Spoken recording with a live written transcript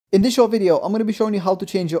In this short video, I'm going to be showing you how to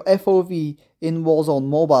change your FOV in Warzone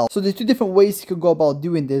Mobile. So there's two different ways you can go about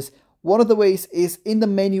doing this. One of the ways is in the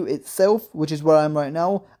menu itself, which is where I am right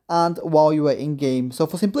now, and while you are in game. So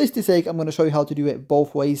for simplicity's sake, I'm going to show you how to do it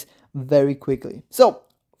both ways very quickly. So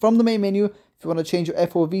from the main menu, if you want to change your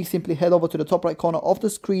FOV, simply head over to the top right corner of the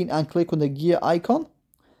screen and click on the gear icon,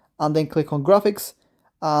 and then click on graphics.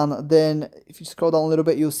 And then if you scroll down a little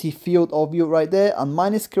bit, you'll see field of view right there, and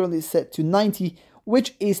mine is currently set to 90,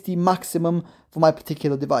 which is the maximum for my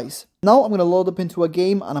particular device. Now I'm going to load up into a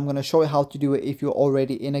game and I'm going to show you how to do it if you're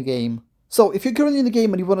already in a game. So if you're currently in the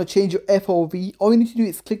game and you want to change your FOV, all you need to do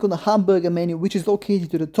is click on the hamburger menu, which is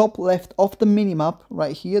located to the top left of the minimap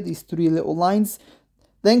right here, these three little lines.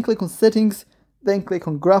 Then click on settings, then click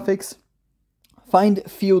on graphics. Find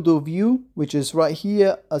field of view, which is right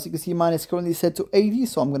here. As you can see, mine is currently set to 80,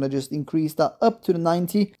 so I'm going to just increase that up to the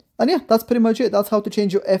 90. And yeah, that's pretty much it. That's how to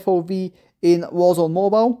change your FOV in Warzone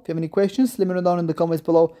Mobile. If you have any questions, let me know down in the comments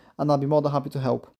below, and I'll be more than happy to help.